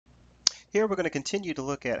Here we're going to continue to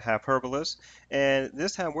look at hyperbolas, and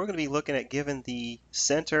this time we're going to be looking at given the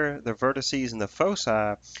center, the vertices, and the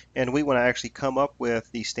foci, and we want to actually come up with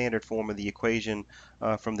the standard form of the equation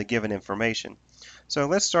from the given information. So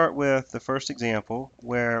let's start with the first example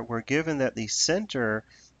where we're given that the center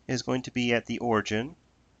is going to be at the origin,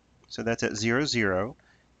 so that's at 0, 0,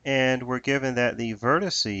 and we're given that the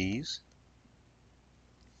vertices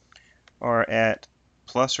are at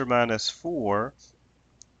plus or minus 4,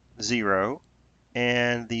 0,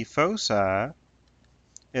 and the foci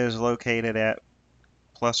is located at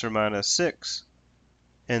plus or minus 6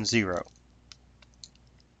 and 0.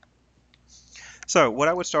 So what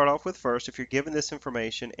I would start off with first, if you're given this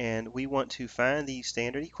information and we want to find the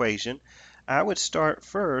standard equation, I would start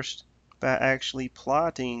first by actually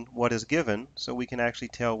plotting what is given so we can actually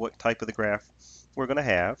tell what type of the graph we're going to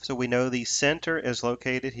have. So we know the center is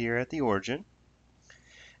located here at the origin,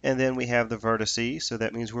 and then we have the vertices, so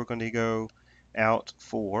that means we're going to go out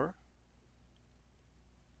 4.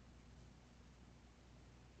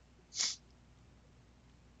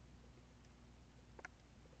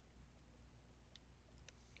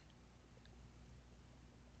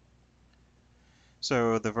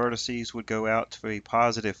 So the vertices would go out to a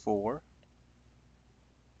positive 4,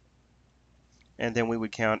 and then we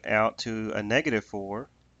would count out to a negative 4,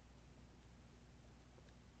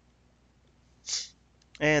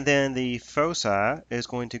 and then the foci is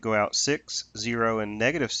going to go out 6, 0, and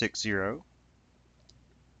negative 6, 0.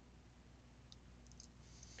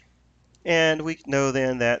 And we know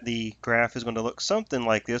then that the graph is going to look something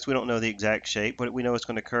like this. We don't know the exact shape, but we know it's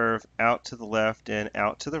going to curve out to the left and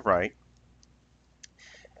out to the right.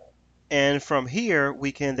 And from here,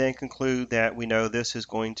 we can then conclude that we know this is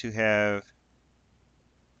going to have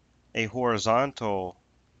a horizontal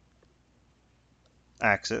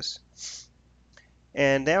axis.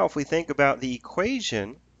 And now if we think about the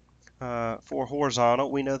equation for horizontal,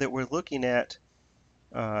 we know that we're looking at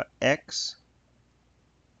x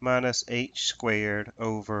minus h squared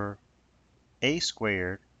over a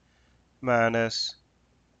squared minus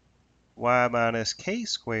y minus k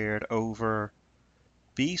squared over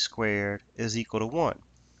b squared is equal to 1.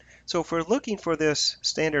 So if we're looking for this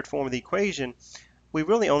standard form of the equation, we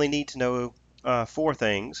really only need to know 4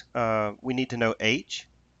 things. We need to know h,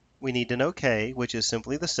 we need to know k, which is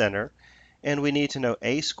simply the center, and we need to know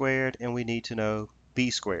a squared, and we need to know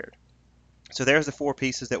b squared. So there's the 4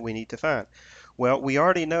 pieces that we need to find. Well, we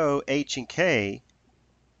already know h and k,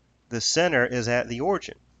 the center is at the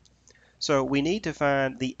origin. So we need to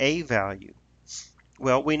find the a value.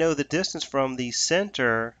 Well, we know the distance from the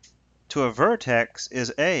center to a vertex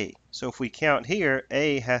is a. So if we count here,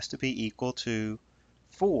 a has to be equal to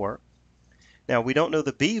 4. Now we don't know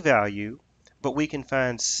the b value, but we can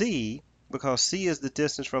find c because c is the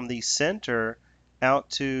distance from the center out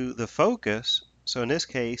to the focus. So in this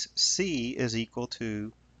case, c is equal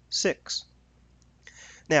to 6.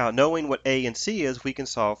 Now, knowing what a and c is, we can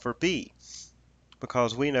solve for b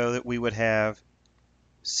because we know that we would have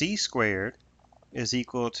c squared is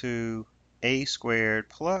equal to a squared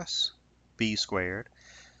plus b squared.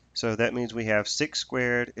 So that means we have 6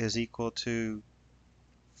 squared is equal to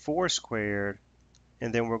 4 squared,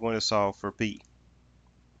 and then we're going to solve for b.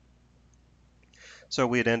 So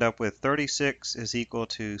we'd end up with 36 is equal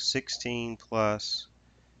to 16 plus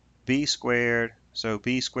b squared. So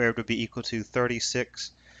b squared would be equal to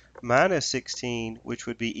 36 minus 16, which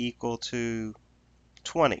would be equal to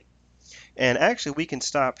 20. And actually we can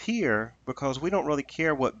stop here because we don't really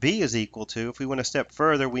care what b is equal to. If we went a step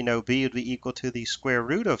further, we know b would be equal to the square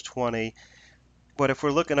root of 20. But if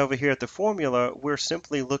we're looking over here at the formula, we're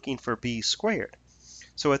simply looking for b squared.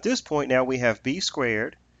 So at this point now we have b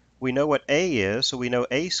squared. We know what a is, so we know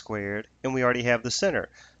a squared, and we already have the center.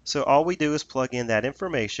 So all we do is plug in that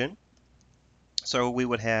information. So we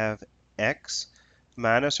would have x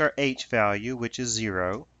minus our h value, which is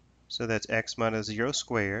 0. So that's x minus 0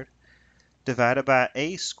 squared, divided by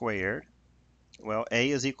a squared. Well,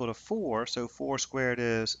 a is equal to 4, so 4 squared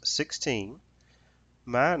is 16,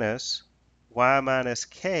 minus y minus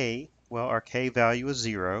k. Well, our k value is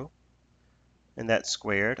 0, and that's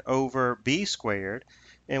squared, over b squared.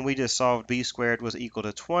 And we just solved b squared was equal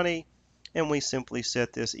to 20, and we simply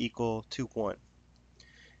set this equal to 1.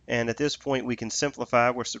 And at this point we can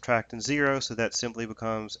simplify. We're subtracting 0, so that simply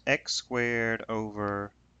becomes x squared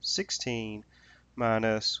over 16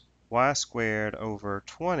 minus y squared over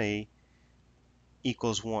 20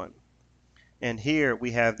 equals 1. And here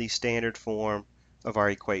we have the standard form of our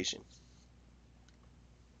equation.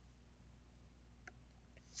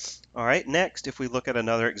 All right, next, if we look at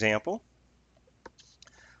another example,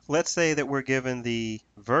 let's say that we're given the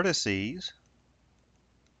vertices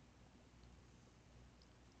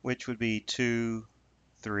which would be 2,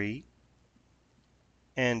 3,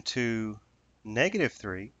 and 2, negative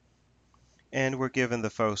 3, and we're given the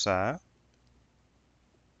foci,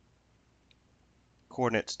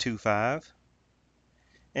 coordinates 2, 5,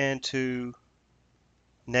 and 2,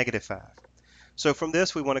 negative 5. So from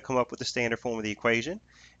this, we want to come up with the standard form of the equation.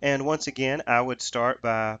 And once again, I would start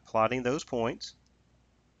by plotting those points.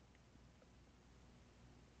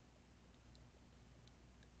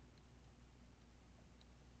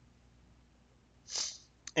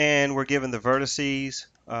 And we're given the vertices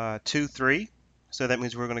 2, 3. So that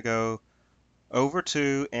means we're going to go over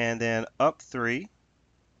 2 and then up 3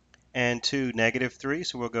 and 2, negative 3.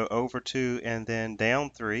 So we'll go over 2 and then down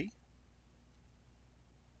 3.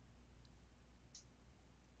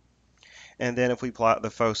 And then if we plot the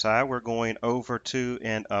foci, we're going over 2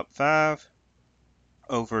 and up 5,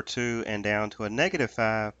 over 2 and down to a negative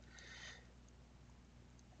 5.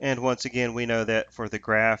 And once again, we know that for the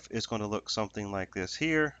graph, it's going to look something like this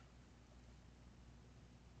here.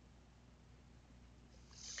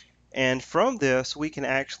 And from this, we can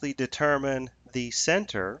actually determine the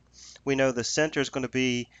center. We know the center is going to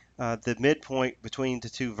be the midpoint between the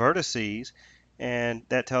two vertices, and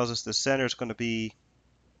that tells us the center is going to be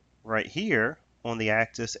right here on the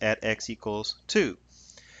axis at x equals 2.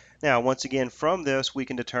 Now, once again, from this, we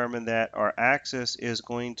can determine that our axis is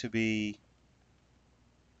going to be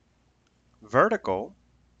vertical,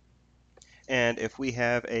 and if we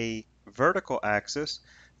have a vertical axis,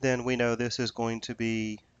 then we know this is going to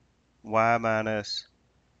be y minus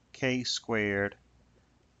k squared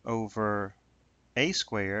over a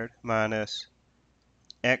squared minus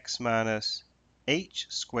x minus h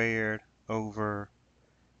squared over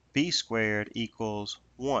b squared equals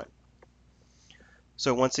 1.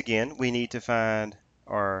 So once again, we need to find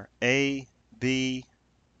our a, b,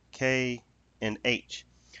 k, and h.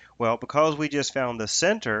 Well, because we just found the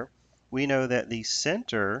center, we know that the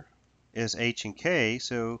center is h and k,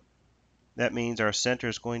 so that means our center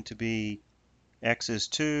is going to be x is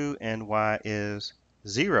 2 and y is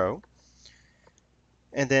 0.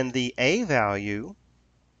 And then the a value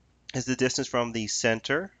is the distance from the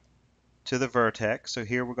center to the vertex. So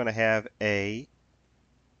here we're going to have a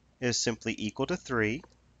is simply equal to 3.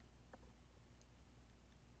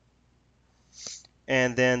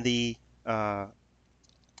 And then the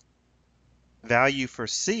value for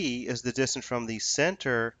c is the distance from the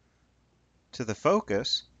center to the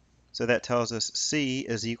focus. So that tells us c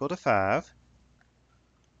is equal to 5.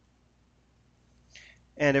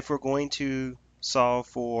 And if we're going to solve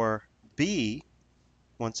for b,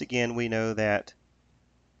 once again, we know that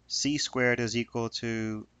c squared is equal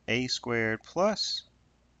to a squared plus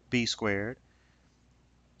b squared.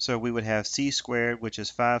 So we would have c squared, which is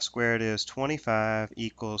 5 squared is 25,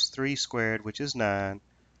 equals 3 squared, which is 9.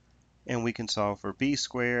 And we can solve for b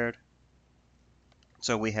squared.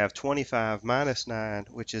 So we have 25 minus 9,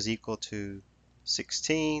 which is equal to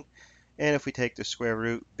 16. And if we take the square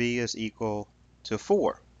root, b is equal to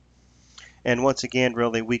 4. And once again,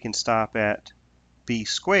 really, we can stop at b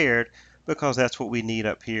squared because that's what we need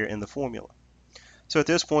up here in the formula. So at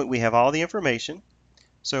this point, we have all the information.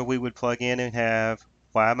 So we would plug in and have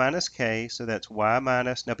y minus k, so that's y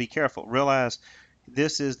minus, now be careful, realize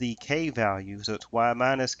this is the k value, so it's y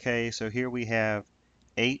minus k, so here we have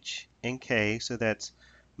h and k, so that's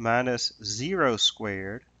minus 0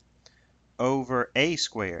 squared over a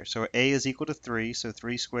squared. So a is equal to 3, so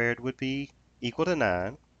 3 squared would be equal to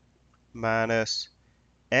 9, minus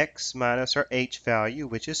x minus our h value,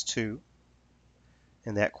 which is 2,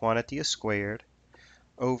 and that quantity is squared,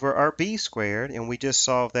 over our b squared, and we just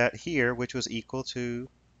solved that here, which was equal to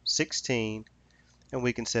 16, and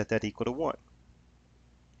we can set that equal to 1.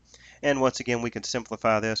 And once again, we can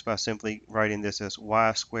simplify this by simply writing this as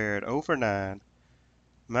y squared over 9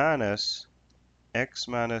 minus x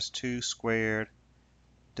minus 2 squared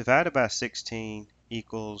divided by 16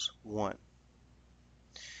 equals 1.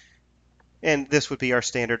 And this would be our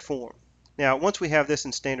standard form. Now, once we have this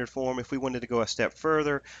in standard form, if we wanted to go a step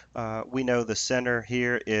further, we know the center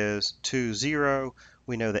here is 2, 0.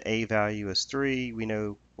 We know the a value is 3. We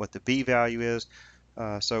know what the b value is.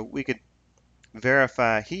 So we could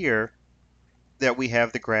verify here that we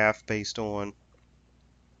have the graph based on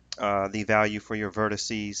the value for your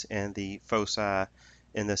vertices and the foci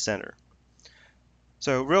in the center.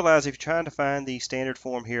 So realize if you're trying to find the standard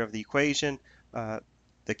form here of the equation,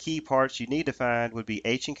 the key parts you need to find would be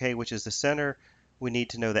h and k, which is the center. We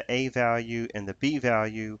need to know the a value and the b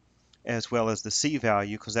value, as well as the c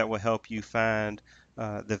value, because that will help you find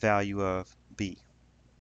the value of b.